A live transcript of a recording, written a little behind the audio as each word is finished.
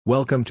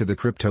Welcome to the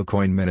Crypto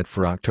Coin Minute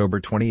for October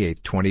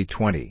 28,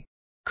 2020.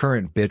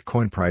 Current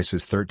Bitcoin price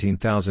is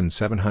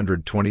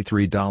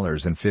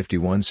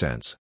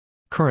 $13,723.51.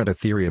 Current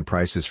Ethereum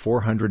price is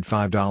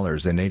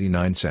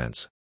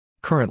 $405.89.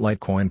 Current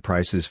Litecoin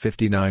price is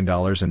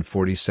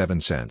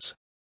 $59.47.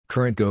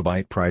 Current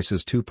GoByte price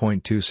is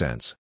 2.2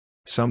 cents.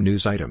 Some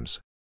news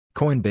items.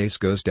 Coinbase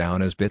goes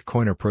down as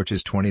Bitcoin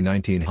approaches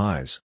 2019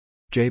 highs.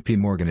 JP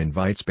Morgan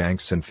invites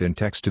banks and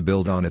fintechs to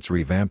build on its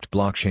revamped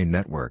blockchain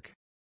network.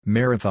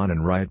 Marathon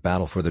and Riot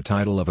battle for the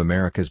title of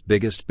America's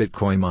biggest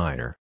Bitcoin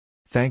miner.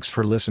 Thanks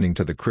for listening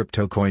to the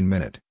Crypto Coin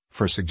Minute.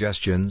 For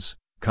suggestions,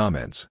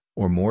 comments,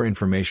 or more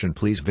information,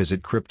 please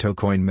visit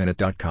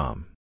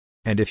cryptocoinminute.com.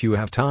 And if you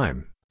have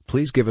time,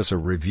 please give us a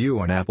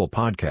review on Apple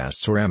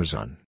Podcasts or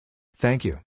Amazon. Thank you.